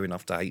don't care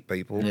enough to hate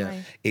people. Yeah.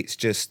 it's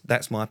just,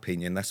 that's my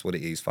opinion. That's what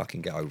it is.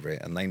 Fucking get over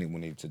it. And they will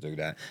need to do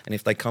that. And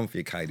if they come for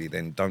you, Kady,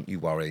 then don't you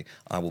worry.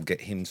 I will get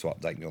him to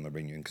update me on the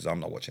reunion because I'm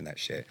not watching that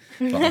shit.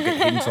 But I'll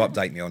get him to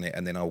update me on it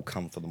and then I'll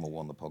come for them all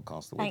on the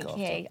podcast the week after.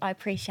 Thank you. I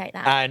appreciate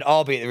that. And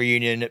I'll be at the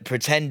reunion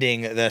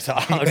pretending that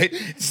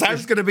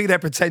Sam's going to be there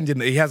pretending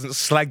that he hasn't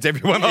slagged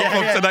everyone off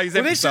on today's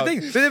episode. Well,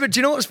 this is the thing. But do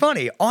you know what's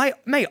funny?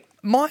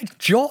 My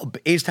job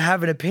is to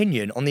have an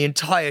opinion on the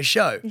entire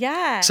show.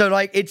 Yeah. So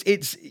like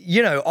it's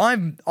you know,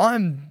 I'm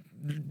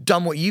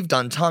done what you've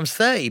done times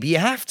 30, but you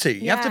have to.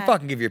 You have to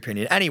fucking give your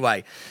opinion.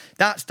 Anyway,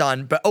 that's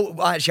done. But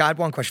actually I had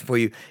one question for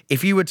you.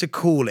 If you were to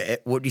call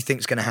it, what do you think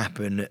is going to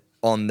happen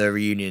on the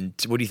reunion?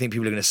 What do you think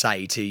people are going to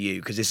say to you?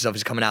 Because this is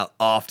obviously coming out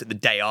after the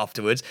day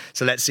afterwards.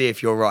 So let's see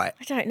if you're right.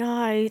 I don't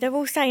know. They're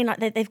all saying like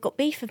they've got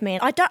beef with me.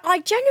 I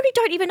genuinely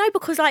don't even know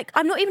because like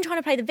I'm not even trying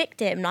to play the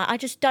victim. Like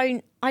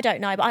I don't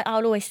know. But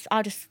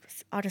I'll just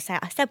say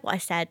I said what I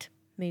said.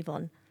 Move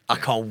on. I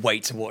can't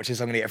wait to watch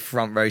this. I'm going to get a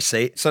front row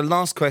seat. So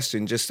last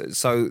question,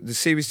 so the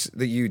series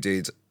that you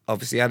did,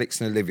 obviously Alex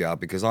and Olivia,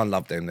 because I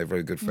love them, they're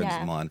very good friends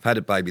of mine, have had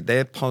a baby.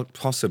 They're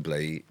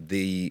possibly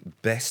the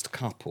best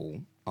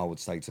couple, I would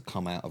say, to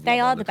come out of They Love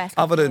are Island. the best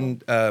couple. Other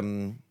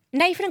than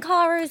Nathan and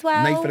Cara as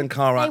well. Nathan and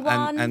Cara They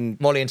won. and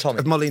Molly and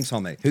Tommy. Molly and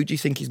Tommy. Who do you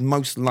think is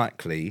most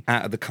likely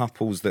out of the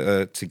couples that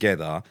are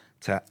together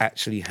to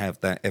actually have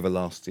that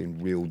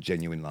everlasting, real,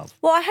 genuine love?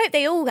 Well, I hope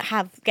they all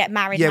get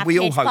married. Yeah, and have we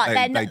all kids, hope but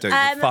they then, do,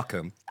 but fuck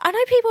them. I know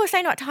people are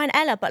saying about Ty and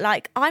Ella, but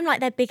like I'm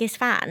like their biggest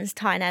fans,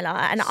 Ty and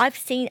Ella, and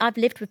I've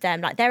lived with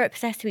them. Like they're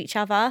obsessed with each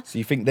other. So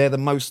you think they're the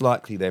most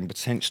likely then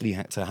potentially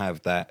to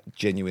have that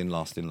genuine,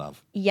 lasting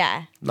love?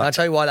 Yeah. I'll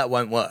tell you why that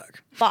won't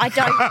work. But I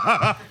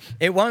don't.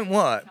 It won't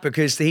work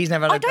because he's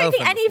never had a I don't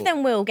girlfriend think any before. of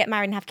them will get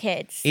married and have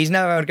kids. He's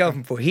never had a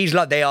girlfriend before. He's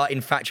like, they are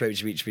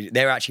infatuated with each other.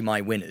 They're actually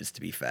my winners, to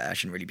be fair. I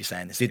shouldn't really be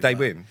saying this. Did they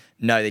win?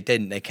 No, they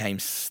didn't. They came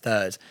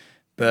third.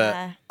 But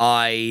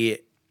Yeah.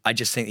 I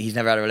just think he's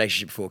never had a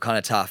relationship before. Kind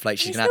of tough. Like,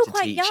 she's He's going to have to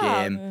still teach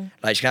quite him. young.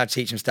 Like, she's going to have to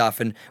teach him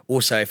stuff. And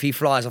also, if he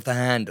flies off the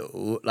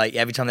handle, like,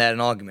 every time they had an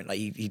argument, like,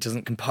 he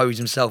doesn't compose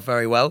himself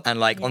very well. And,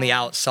 like, on the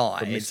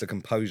outside... Mr.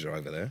 Composure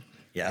over there.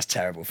 Yeah, that's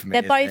terrible for me.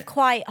 They're isn't both it?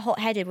 quite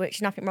hot-headed, which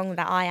is nothing wrong with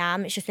that. I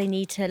am. It's just they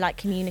need to like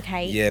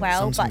communicate Yeah,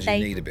 well. but sometimes but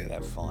you need a bit of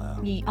that fire.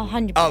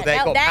 100%. Oh,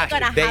 they've got they're passion.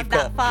 gonna They've have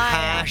got that fire.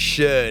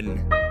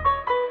 passion.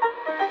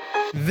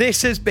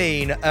 This has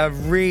been a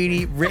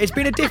really... it's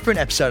been a different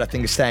episode, I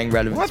think, of Staying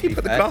Relevant. Why have you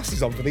put the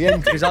glasses on for the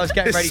end? Because I was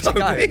getting ready It's to so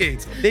go. weird.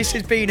 This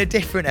has been a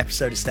different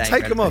episode of Staying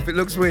Take Relevant. them off, it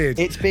looks weird.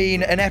 It's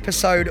been an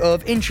episode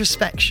of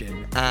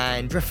introspection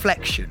and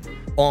reflection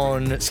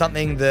on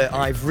something that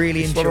I've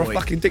really Swallow a enjoyed.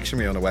 fucking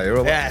dictionary on the way, or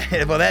what?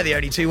 Yeah, well, they're the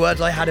only two words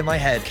I had in my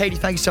head. Kady,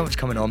 thank you so much for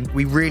coming on.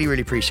 We really,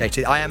 really appreciate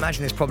it. I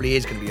imagine this probably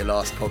is going to be your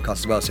last podcast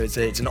as well, so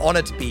it's an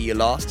honour to be your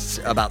last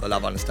about the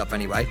Love Island stuff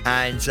anyway.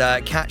 And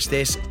catch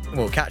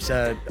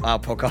our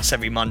podcast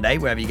every Monday,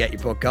 wherever you get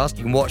your podcast.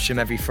 You can watch them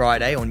every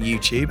Friday on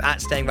YouTube,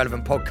 at Staying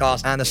Relevant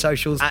Podcast, and the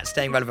socials, at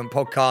Staying Relevant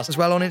Podcast, as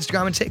well on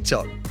Instagram and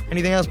TikTok.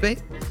 Anything else, B?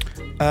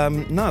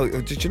 No,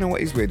 did you know what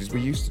is weird? Is we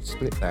used to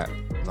split that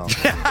last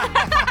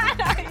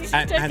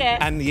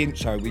and the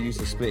intro, we used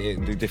to split it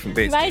and do different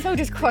You bits. may as well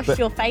just cross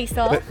your face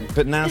off.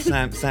 But now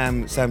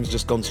Sam's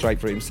just gone straight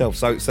for it himself.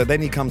 So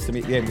then he comes to me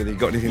at the end with he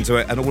got anything to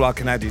it, and all I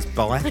can add is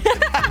bye.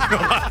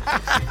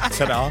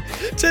 Ta-da.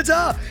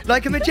 Ta-da!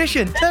 Like a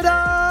magician.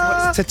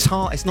 Ta-da! It's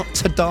ta-ta, it's not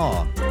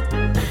ta-da.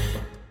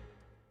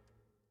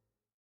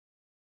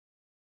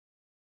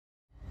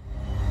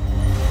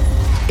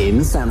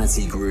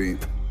 Insanity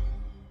Group.